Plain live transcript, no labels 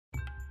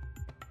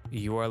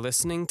You are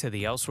listening to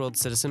the Elseworld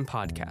Citizen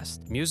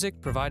Podcast.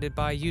 Music provided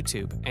by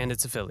YouTube and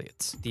its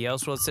affiliates. The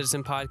Elseworld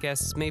Citizen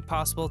Podcast is made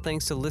possible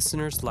thanks to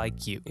listeners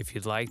like you. If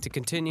you'd like to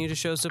continue to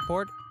show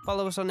support,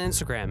 follow us on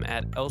Instagram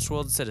at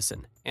Elseworld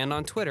Citizen and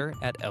on Twitter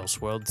at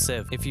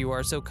ElseworldCiv. If you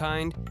are so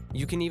kind,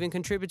 you can even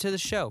contribute to the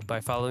show by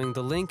following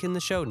the link in the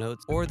show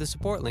notes or the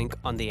support link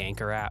on the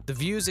Anchor app. The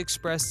views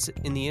expressed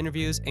in the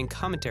interviews and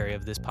commentary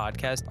of this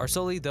podcast are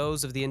solely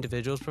those of the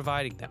individuals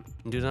providing them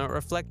and do not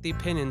reflect the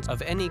opinions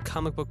of any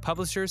comic book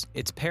publishers,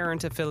 its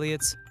parent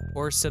affiliates,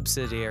 or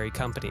subsidiary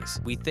companies.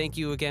 We thank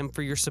you again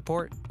for your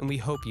support, and we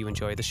hope you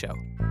enjoy the show.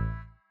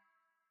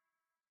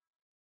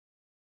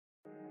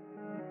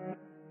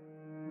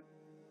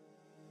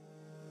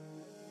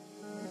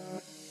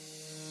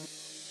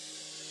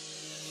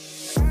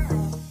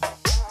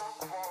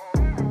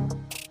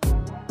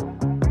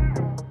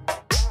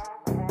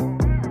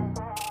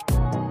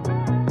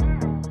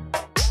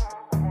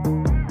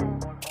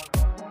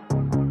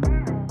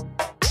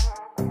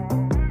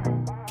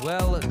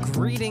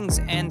 Greetings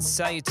and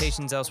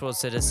salutations, Elseworld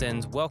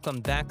citizens. Welcome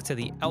back to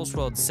the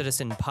Elseworld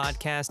Citizen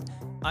Podcast.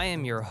 I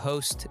am your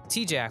host,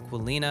 TJ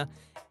Aquilina,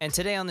 and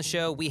today on the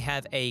show we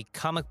have a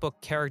comic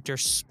book character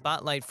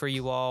spotlight for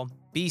you all,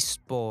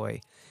 Beast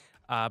Boy.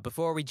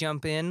 Before we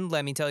jump in,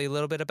 let me tell you a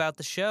little bit about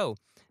the show.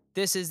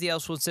 This is the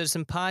Elseworld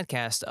Citizen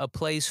Podcast, a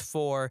place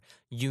for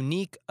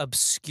unique,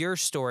 obscure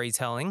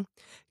storytelling,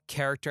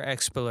 character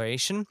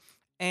exploration,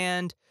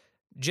 and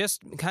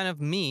just kind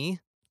of me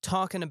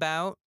talking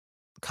about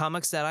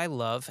comics that I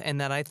love and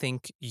that I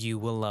think you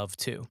will love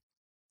too.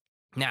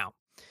 Now,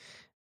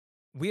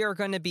 we are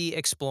going to be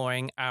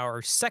exploring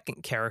our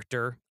second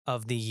character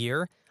of the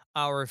year.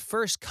 Our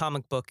first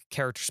comic book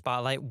character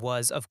spotlight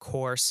was, of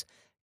course,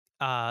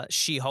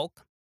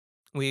 She-Hulk.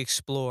 We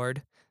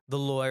explored the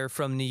lawyer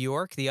from New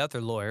York, the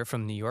other lawyer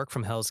from New York,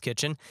 from Hell's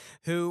Kitchen,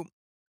 who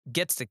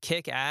gets to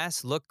kick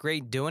ass, look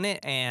great doing it,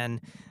 and,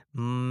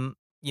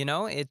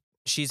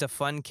 she's a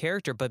fun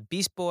character, but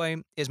Beast Boy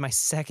is my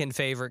second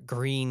favorite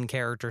green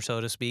character, so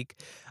to speak.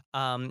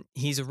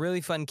 He's a really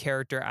fun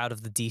character out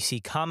of the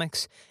DC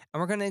Comics, and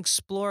we're going to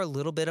explore a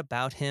little bit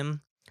about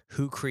him,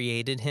 who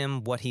created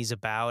him, what he's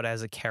about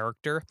as a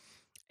character,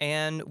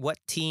 and what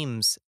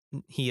teams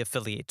he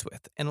affiliates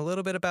with, and a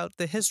little bit about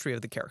the history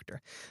of the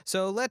character.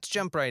 So let's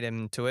jump right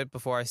into it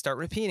before I start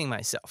repeating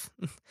myself.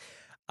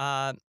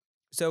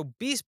 So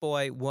Beast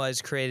Boy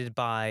was created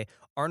by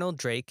Arnold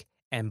Drake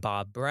and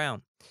Bob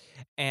Brown.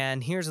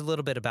 And here's a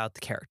little bit about the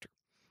character.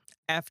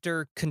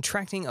 After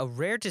contracting a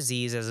rare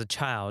disease as a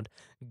child,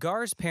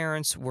 Gar's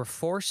parents were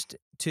forced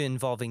to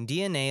involving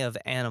DNA of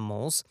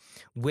animals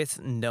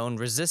with known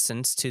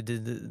resistance to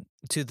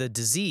the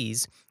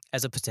disease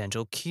as a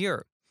potential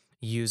cure,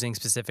 using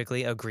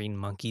specifically a green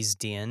monkey's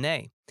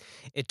DNA.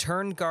 It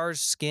turned Gar's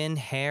skin,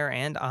 hair,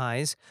 and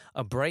eyes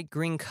a bright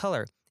green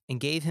color and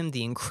gave him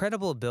the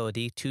incredible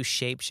ability to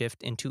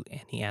shapeshift into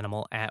any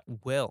animal at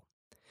will.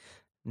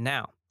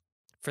 Now,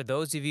 for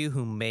those of you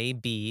who may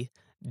be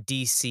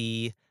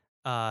DC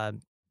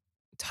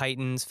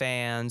Titans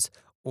fans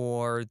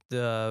or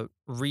the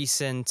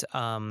recent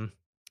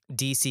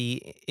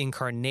DC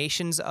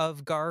incarnations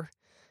of Gar,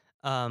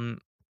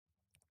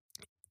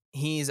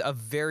 he's a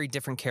very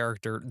different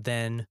character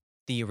than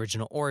the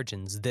original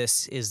Origins.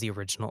 This is the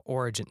original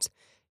Origins.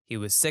 He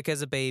was sick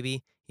as a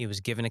baby. He was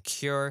given a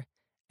cure.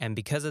 And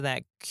because of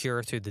that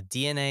cure through the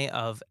DNA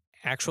of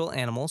actual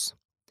animals,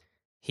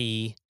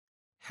 he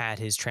had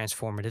his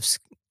transformative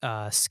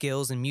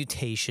skills and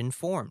mutation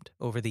formed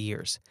over the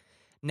years.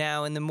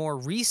 Now, in the more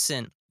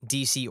recent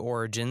DC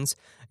Origins,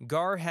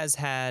 Gar has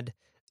had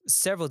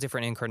several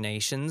different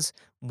incarnations.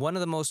 One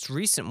of the most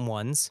recent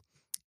ones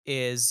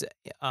is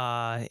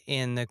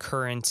in the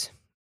current,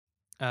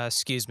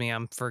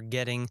 I'm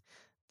forgetting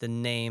the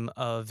name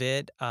of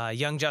it,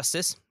 Young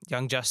Justice.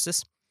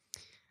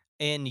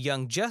 In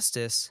Young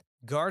Justice,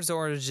 Gar's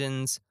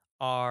origins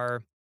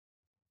are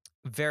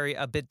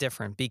a bit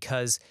different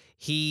because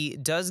he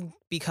does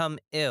become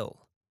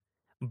ill,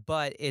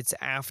 but it's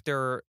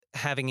after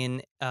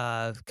having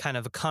kind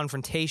of a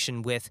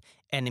confrontation with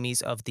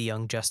enemies of the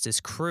Young Justice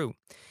crew.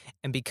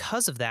 And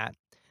because of that,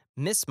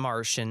 Miss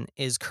Martian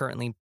is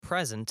currently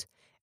present,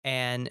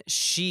 and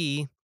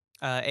she,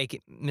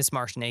 Miss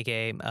Martian,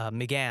 aka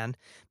M'gann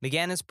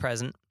is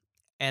present.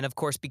 And of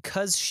course,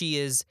 because she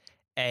is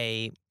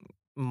a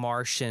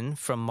Martian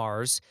from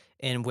Mars,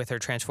 and with her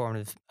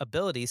transformative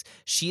abilities,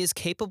 she is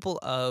capable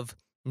of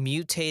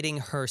mutating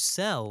her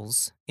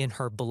cells in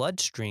her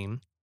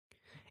bloodstream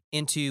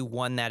into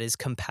one that is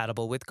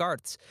compatible with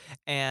Garth's.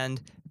 And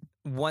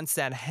once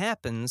that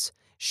happens,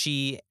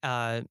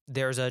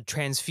 there's a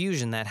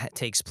transfusion that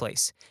takes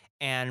place.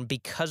 And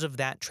because of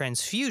that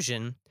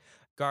transfusion,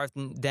 Garth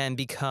then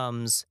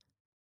becomes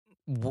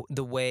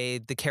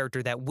the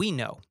character that we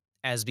know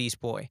as Beast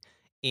Boy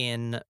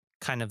in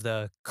kind of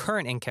the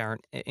current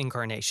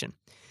incarnation.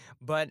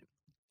 But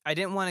I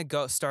didn't want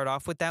to start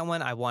off with that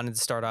one. I wanted to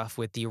start off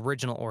with the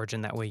original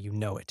origin. That way you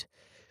know it.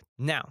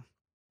 Now,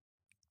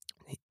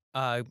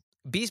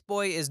 Beast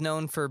Boy is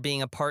known for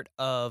being a part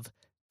of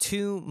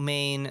two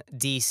main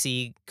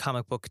DC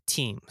comic book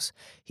teams.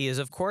 He is,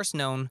 of course,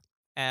 known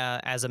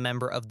as a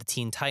member of the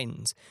Teen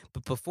Titans,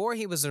 but before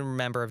he was a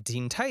member of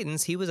Teen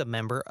Titans, he was a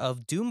member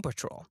of Doom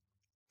Patrol.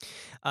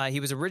 He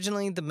was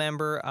originally the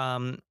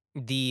member.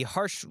 The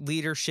harsh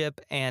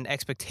leadership and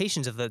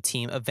expectations of the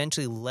team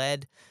eventually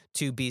led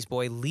to Beast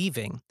Boy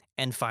leaving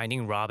and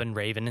finding Robin,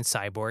 Raven, and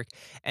Cyborg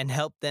and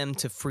helped them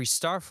to free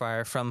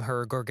Starfire from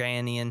her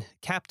Gorganian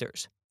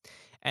captors.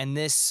 And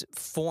that's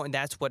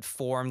what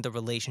formed the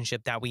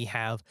relationship that we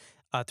have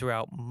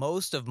throughout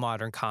most of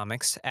modern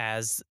comics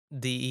as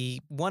the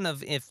one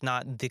of, if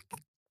not the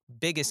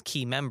biggest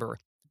key member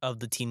of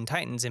the Teen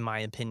Titans, in my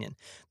opinion.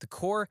 The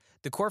core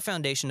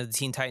foundation of the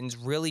Teen Titans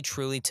really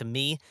truly to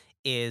me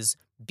is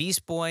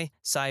Beast Boy,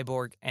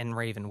 Cyborg, and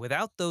Raven.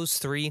 Without those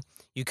three,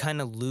 you kind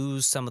of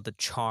lose some of the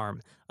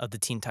charm of the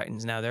Teen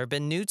Titans. Now, there have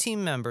been new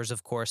team members,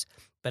 of course,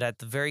 but at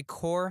the very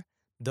core,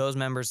 those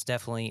members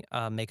definitely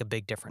make a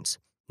big difference.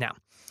 Now,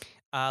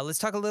 let's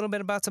talk a little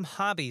bit about some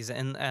hobbies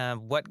and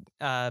what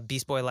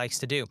Beast Boy likes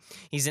to do.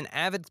 He's an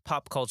avid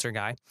pop culture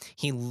guy.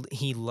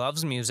 He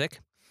loves music.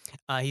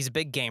 He's a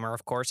big gamer,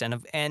 of course,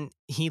 and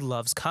he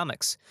loves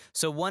comics.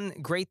 So one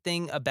great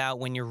thing about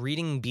when you're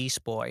reading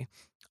Beast Boy,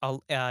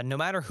 no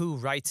matter who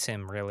writes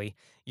him, really,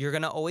 you're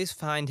going to always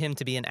find him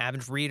to be an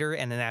avid reader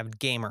and an avid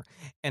gamer.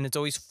 And it's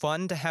always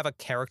fun to have a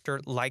character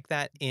like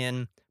that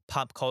in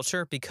pop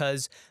culture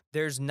because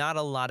there's not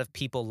a lot of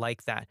people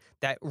like that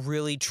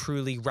really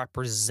truly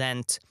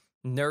represent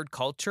nerd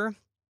culture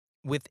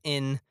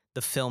within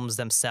the films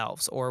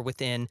themselves or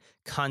within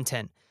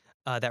content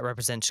that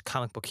represents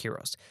comic book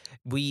heroes.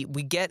 We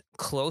get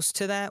close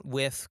to that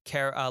with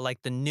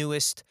like the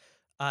newest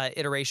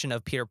iteration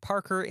of Peter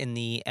Parker in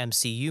the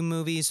MCU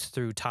movies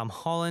through Tom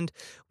Holland.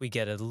 We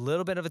get a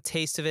little bit of a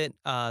taste of it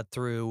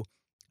through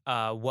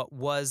what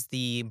was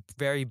the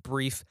very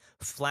brief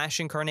Flash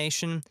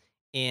incarnation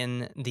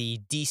in the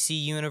DC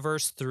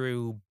universe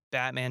through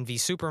Batman v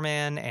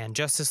Superman and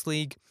Justice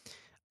League.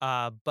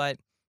 But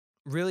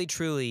really,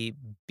 truly,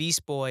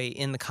 Beast Boy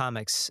in the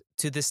comics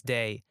to this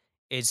day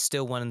is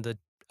still one of the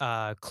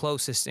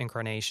closest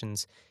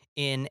incarnations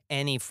in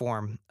any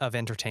form of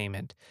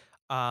entertainment.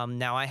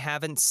 Now, I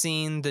haven't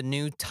seen the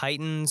new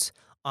Titans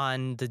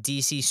on the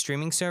DC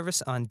streaming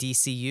service on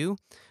DCU,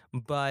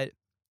 but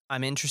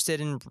I'm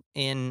interested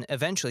in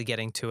eventually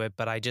getting to it.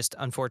 But I just,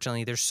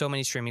 unfortunately, there's so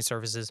many streaming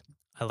services.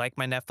 I like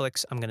my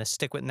Netflix. I'm going to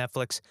stick with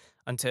Netflix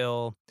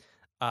until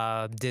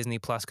Disney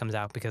Plus comes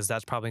out because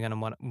that's probably going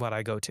to what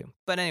I go to.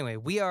 But anyway,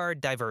 we are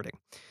diverting.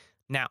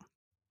 Now,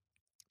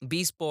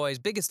 Beast Boy's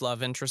biggest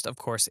love interest, of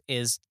course,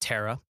 is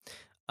Terra.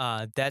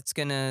 I'm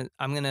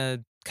gonna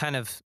kind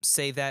of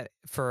save that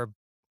for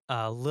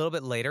a little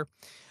bit later.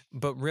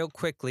 But real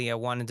quickly, I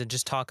wanted to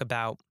just talk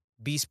about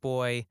Beast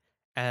Boy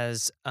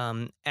as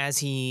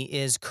he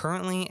is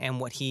currently and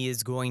what he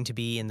is going to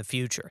be in the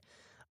future.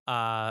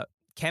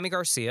 Cami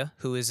Garcia,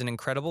 who is an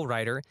incredible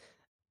writer,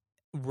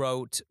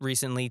 wrote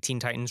recently Teen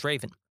Titans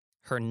Raven.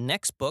 Her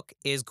next book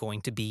is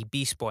going to be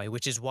Beast Boy,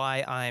 which is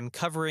why I'm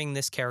covering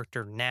this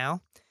character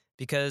now,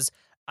 because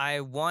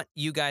I want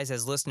you guys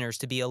as listeners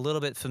to be a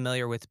little bit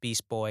familiar with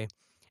Beast Boy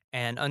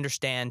and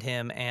understand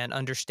him and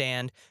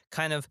understand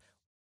kind of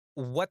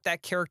what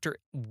that character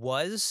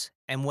was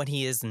and what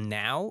he is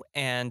now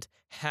and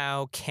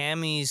how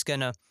Cammy's going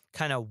to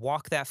kind of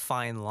walk that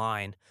fine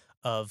line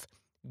of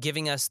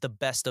giving us the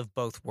best of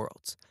both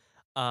worlds.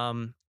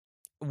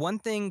 One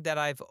thing that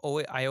I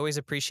always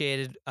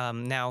appreciated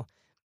now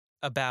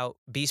about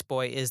Beast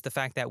Boy is the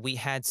fact that we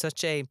had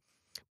such a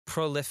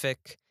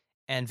prolific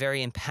and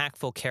very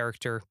impactful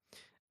character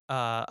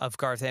of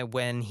Garth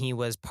when he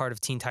was part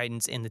of Teen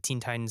Titans in the Teen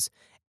Titans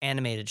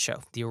animated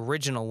show, the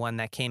original one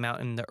that came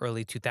out in the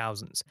early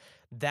 2000s.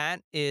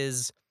 That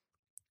is,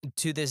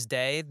 to this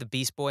day, the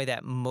Beast Boy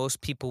that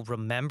most people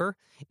remember.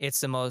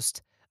 It's the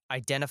most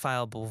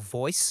identifiable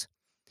voice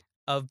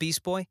of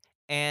Beast Boy,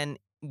 and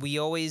we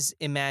always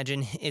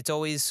imagine, it's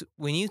always,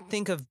 when you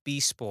think of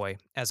Beast Boy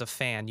as a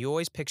fan, you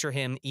always picture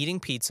him eating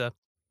pizza,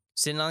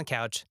 sitting on the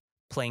couch,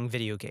 playing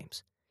video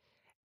games.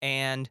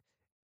 And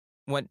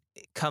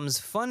what's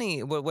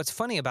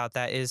funny about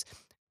that is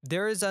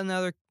there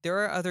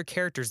are other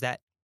characters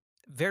that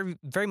very,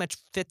 very much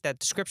fit that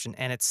description,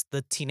 and it's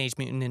the Teenage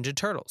Mutant Ninja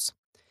Turtles.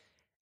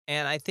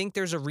 And I think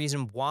there's a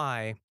reason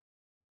why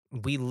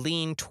we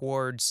lean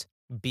towards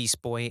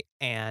Beast Boy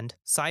and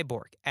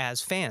Cyborg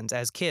as fans,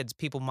 as kids,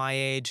 people my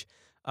age,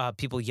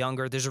 people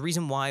younger. There's a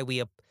reason why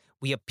we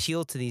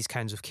appeal to these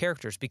kinds of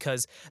characters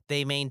because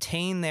they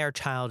maintain their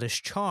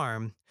childish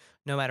charm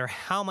no matter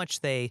how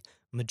much they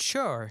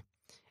mature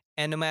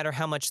and no matter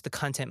how much the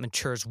content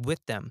matures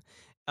with them.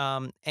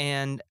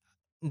 And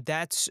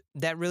that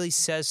really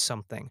says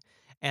something.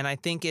 And I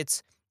think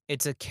it's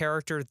a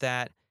character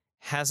that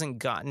hasn't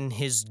gotten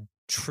his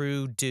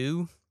true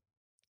justice,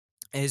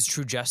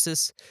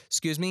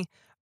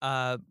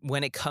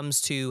 when it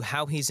comes to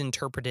how he's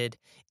interpreted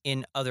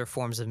in other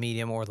forms of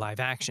medium or live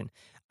action.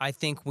 I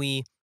think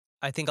we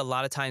I think a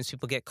lot of times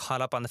people get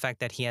caught up on the fact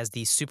that he has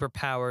these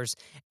superpowers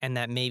and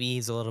that maybe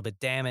he's a little bit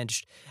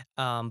damaged.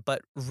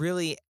 But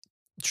really,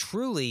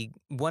 truly,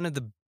 one of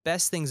the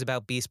best things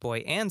about Beast Boy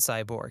and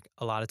Cyborg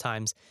a lot of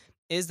times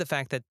is the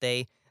fact that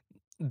they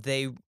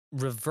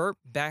revert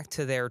back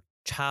to their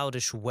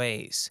childish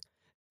ways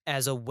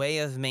as a way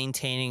of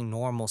maintaining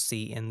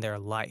normalcy in their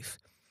life.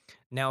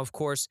 Now, of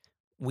course,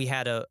 we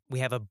have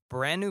a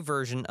brand new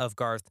version of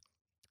Garth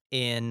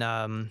in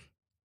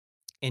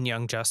in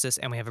Young Justice,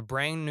 and we have a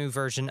brand new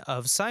version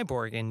of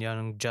Cyborg in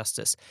Young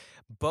Justice,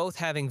 both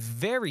having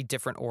very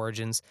different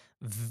origins,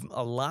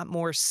 a lot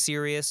more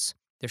serious.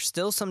 There's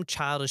still some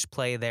childish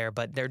play there,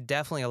 but they're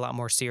definitely a lot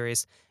more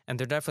serious, and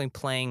they're definitely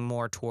playing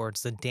more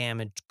towards the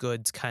damaged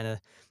goods kind of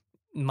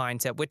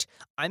mindset, which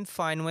I'm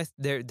fine with.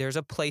 There's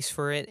a place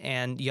for it,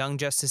 and Young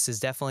Justice is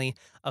definitely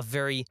a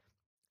very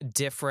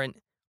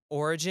different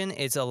origin.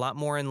 It's a lot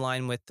more in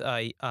line with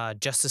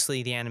Justice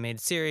League the animated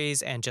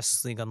series and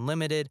Justice League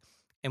Unlimited,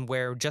 and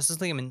where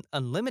Justice League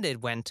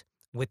Unlimited went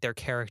with their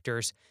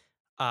characters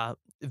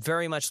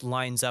very much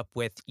lines up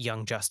with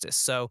Young Justice.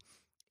 So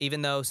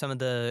even though some of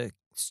the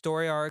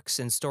story arcs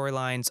and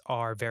storylines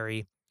are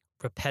very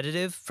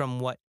repetitive from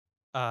what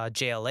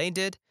JLA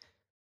did,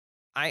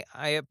 I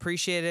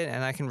appreciate it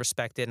and I can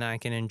respect it and I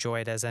can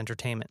enjoy it as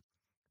entertainment.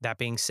 That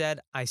being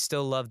said, I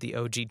still love the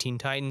OG Teen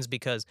Titans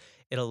because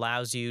it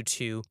allows you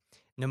to,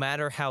 no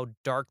matter how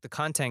dark the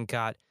content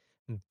got,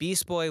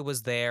 Beast Boy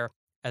was there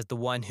as the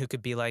one who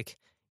could be like,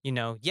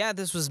 yeah,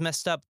 this was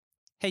messed up.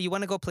 Hey, you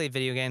want to go play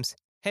video games?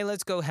 Hey,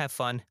 let's go have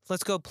fun.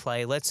 Let's go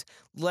play. Let's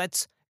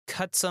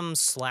cut some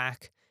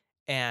slack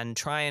and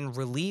try and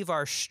relieve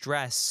our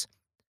stress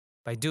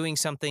by doing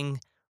something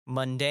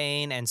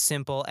mundane and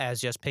simple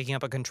as just picking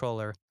up a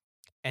controller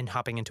and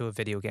hopping into a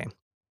video game.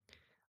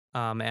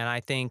 And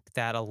I think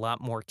that a lot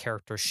more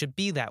characters should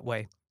be that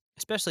way,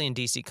 especially in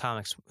DC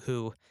Comics,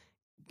 who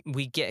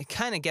we get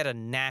a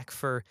knack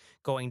for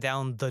going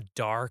down the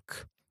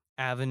dark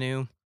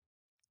avenue.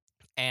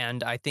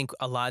 And I think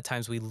a lot of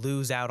times we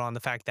lose out on the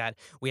fact that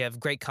we have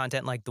great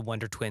content like the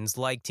Wonder Twins,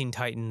 like Teen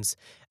Titans,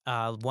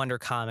 Wonder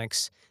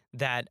Comics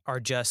that are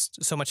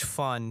just so much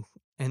fun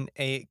and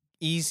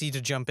easy to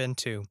jump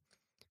into.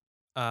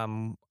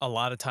 A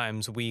lot of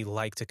times we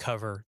like to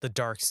cover the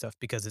dark stuff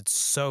because it's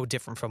so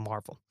different from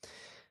Marvel.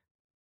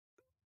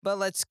 But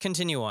let's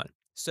continue on.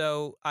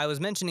 So I was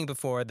mentioning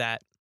before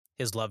that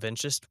his love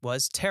interest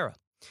was Terra.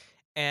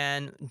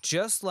 And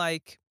just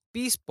like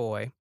Beast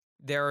Boy,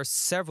 there are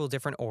several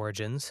different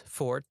origins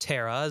for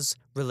Terra's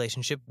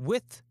relationship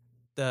with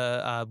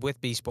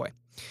Beast Boy.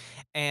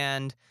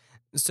 And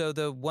so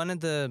the one of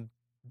the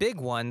big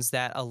ones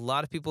that a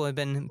lot of people have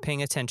been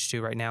paying attention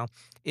to right now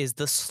is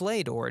the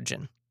Slade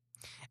origin.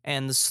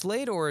 And the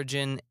Slade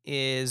origin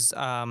is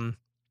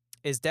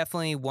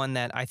definitely one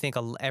that I think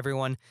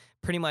everyone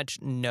pretty much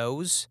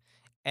knows,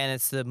 and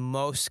it's the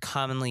most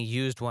commonly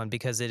used one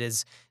because it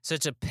is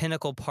such a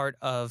pinnacle part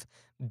of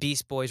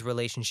Beast Boy's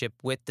relationship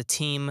with the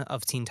team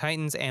of Teen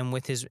Titans and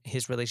with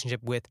his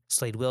relationship with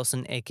Slade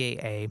Wilson,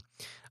 aka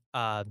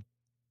uh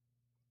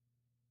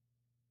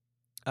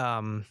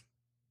um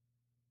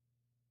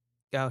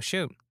oh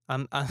shoot.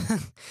 I'm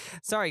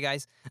sorry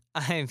guys.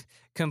 I've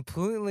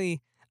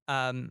completely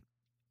um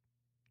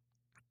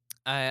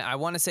I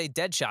want to say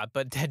Deadshot,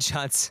 but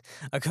Deadshot's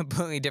a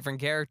completely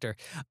different character.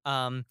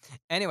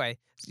 Anyway,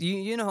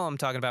 you know who I'm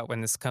talking about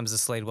when this comes to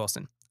Slade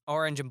Wilson.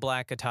 Orange and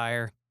black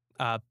attire,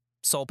 uh,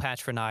 soul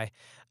patch for an eye.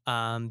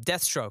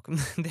 Deathstroke.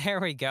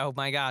 There we go.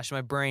 My gosh,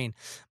 my brain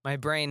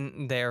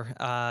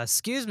there.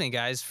 Excuse me,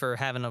 guys, for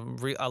having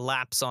a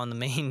lapse on the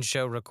main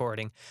show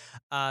recording.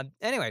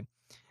 Anyway,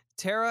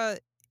 Tara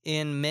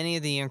in many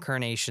of the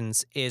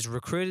incarnations is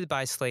recruited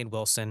by Slade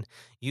Wilson,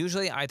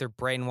 usually either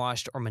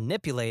brainwashed or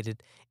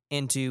manipulated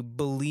into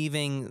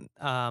believing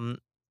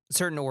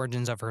certain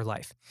origins of her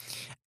life.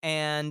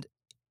 And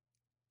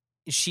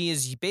she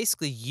is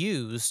basically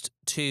used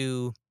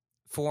to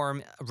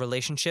form a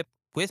relationship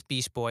with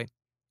Beast Boy,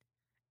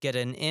 get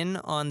an in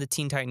on the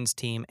Teen Titans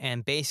team,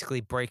 and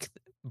basically break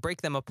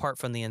them apart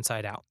from the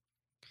inside out.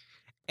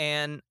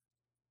 And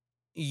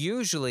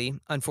usually,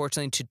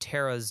 unfortunately, to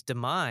Tara's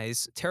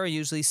demise, Tara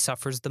usually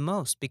suffers the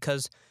most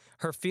because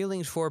her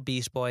feelings for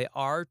Beast Boy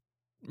are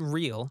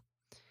real,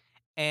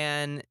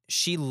 and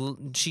she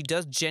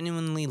does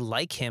genuinely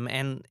like him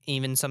and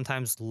even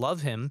sometimes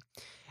love him.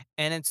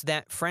 And it's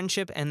that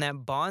friendship and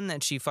that bond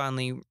that she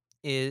finally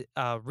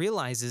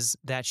realizes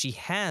that she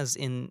has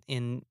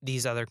in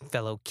these other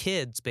fellow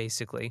kids.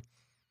 Basically,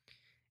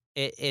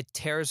 it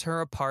tears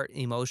her apart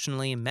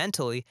emotionally and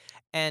mentally,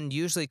 and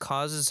usually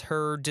causes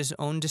her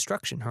own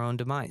destruction, her own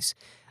demise.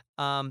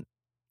 Um,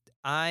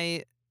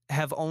 I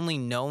have only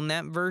known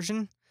that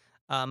version.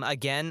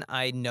 Again,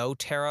 I know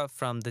Tara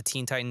from the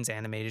Teen Titans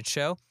animated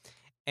show,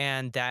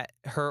 and that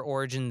her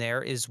origin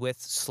there is with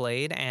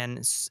Slade,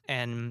 and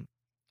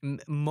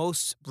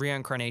most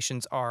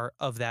reincarnations are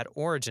of that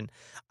origin.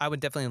 I would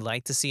definitely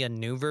like to see a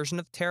new version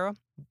of Tara.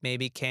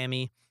 Maybe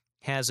Cammy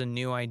has a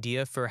new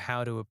idea for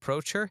how to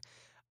approach her,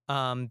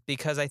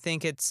 because I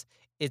think it's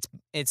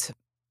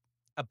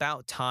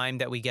about time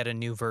that we get a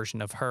new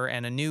version of her,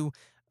 and a new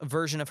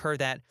version of her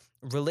that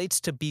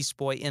relates to Beast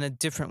Boy in a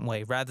different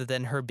way,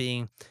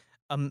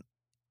 um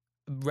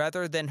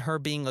rather than her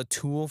being a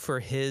tool for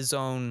his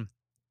own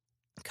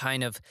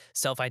kind of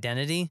self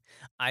identity.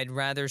 I'd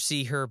rather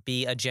see her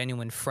be a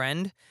genuine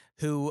friend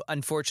who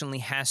unfortunately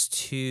has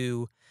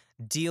to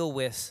deal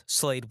with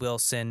Slade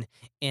Wilson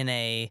in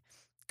a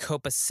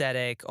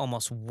copacetic,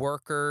 almost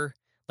work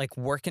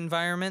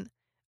environment,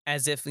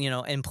 as if,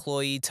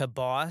 employee to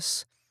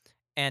boss,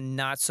 and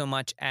not so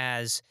much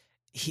as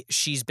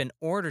she's been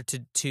ordered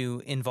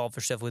to involve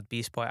herself with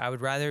Beast Boy. I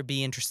would rather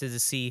be interested to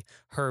see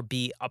her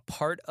be a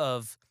part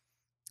of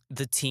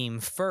the team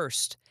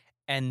first,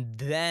 and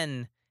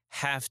then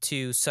have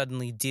to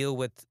suddenly deal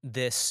with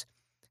this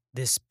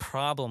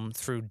problem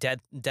through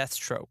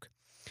Deathstroke.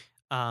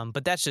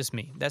 But that's just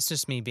me. That's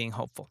just me being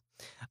hopeful.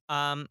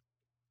 Um,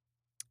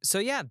 so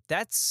yeah,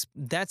 that's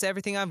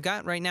everything I've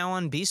got right now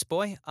on Beast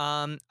Boy.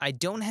 I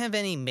don't have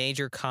any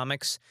major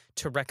comics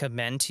to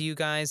recommend to you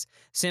guys,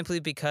 simply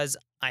because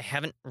I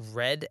haven't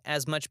read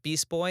as much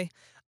Beast Boy.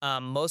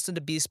 Most of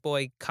the Beast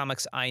Boy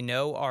comics I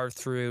know are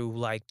through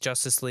like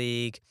Justice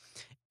League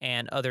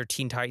and other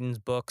Teen Titans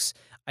books.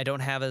 I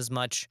don't have as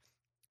much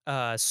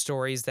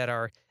stories that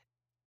are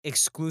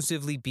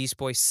exclusively Beast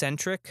Boy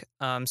centric.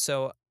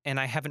 And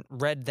I haven't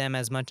read them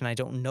as much, and I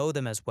don't know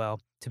them as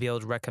well to be able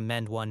to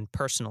recommend one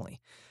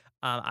personally.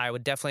 I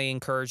would definitely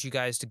encourage you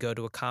guys to go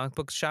to a comic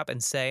book shop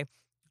and say,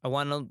 I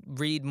want to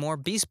read more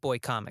Beast Boy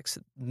comics.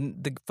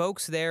 The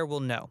folks there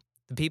will know.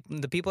 The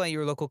people at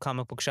your local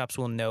comic book shops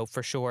will know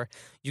for sure.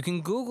 You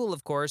can Google,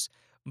 of course,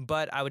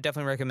 but I would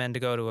definitely recommend to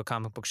go to a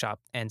comic book shop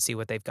and see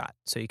what they've got,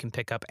 so you can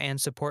pick up and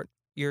support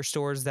your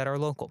stores that are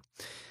local.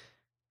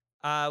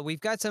 We've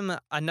got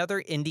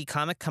another indie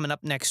comic coming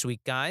up next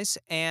week, guys,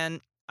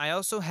 and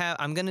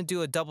I'm going to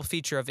do a double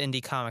feature of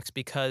indie comics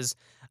because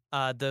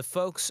the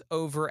folks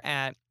over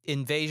at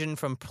Invasion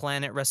from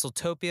Planet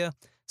WrestleTopia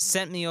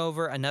sent me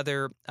over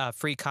another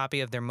free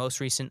copy of their most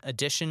recent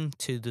addition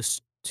to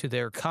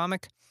their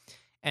comic,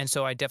 and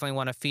so I definitely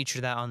want to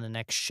feature that on the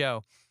next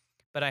show.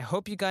 But I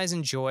hope you guys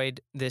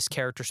enjoyed this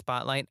character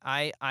spotlight.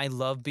 I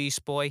love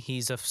Beast Boy.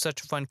 He's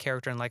such a fun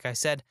character, and like I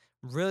said,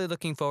 really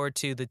looking forward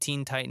to the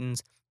Teen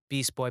Titans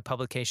Beast Boy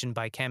publication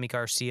by Cami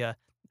Garcia,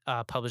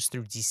 published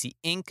through DC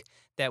Inc.,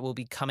 that will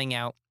be coming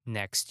out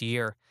next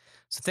year.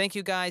 So thank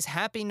you guys.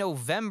 Happy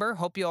November.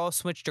 Hope you all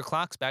switched your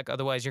clocks back.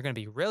 Otherwise, you're going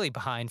to be really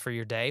behind for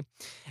your day.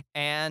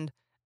 And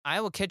I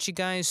will catch you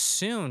guys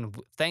soon.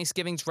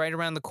 Thanksgiving's right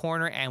around the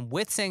corner, and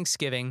with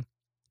Thanksgiving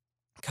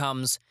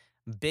comes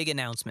big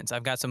announcements.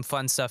 I've got some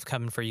fun stuff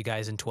coming for you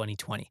guys in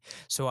 2020.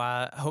 So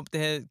I hope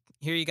to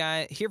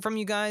hear from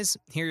you guys,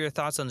 hear your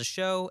thoughts on the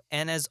show,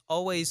 and as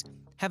always,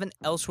 have an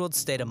Elseworld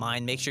state of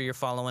mind. Make sure you're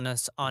following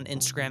us on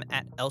Instagram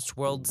at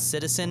Elseworld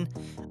Citizen.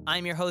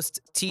 I'm your host,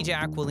 TJ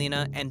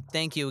Aquilina, and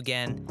thank you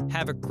again.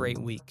 Have a great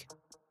week.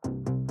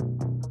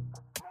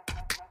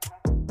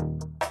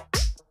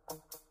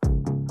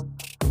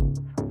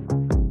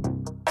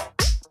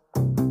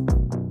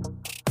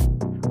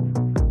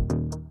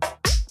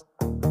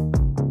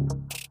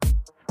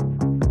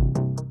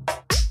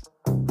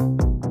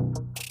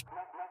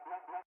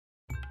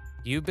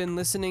 You've been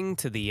listening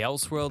to the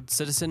Elseworld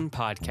Citizen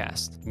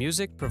Podcast.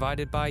 Music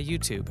provided by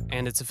YouTube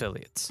and its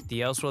affiliates.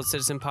 The Elseworld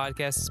Citizen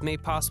Podcast is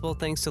made possible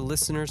thanks to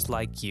listeners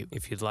like you.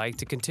 If you'd like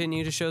to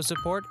continue to show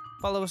support,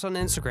 follow us on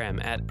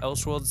Instagram at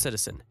Elseworld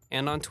Citizen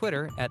and on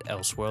Twitter at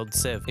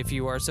ElseworldCiv. If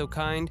you are so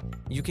kind,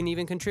 you can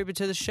even contribute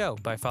to the show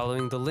by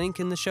following the link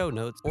in the show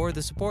notes or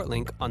the support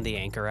link on the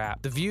Anchor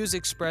app. The views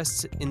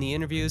expressed in the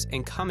interviews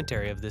and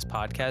commentary of this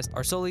podcast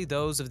are solely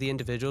those of the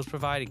individuals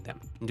providing them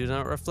and do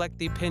not reflect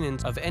the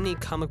opinions of any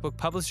comic book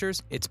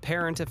publishers, its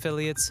parent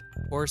affiliates,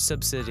 or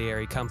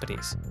subsidiary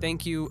companies.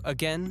 Thank you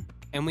again,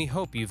 and we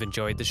hope you've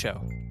enjoyed the show.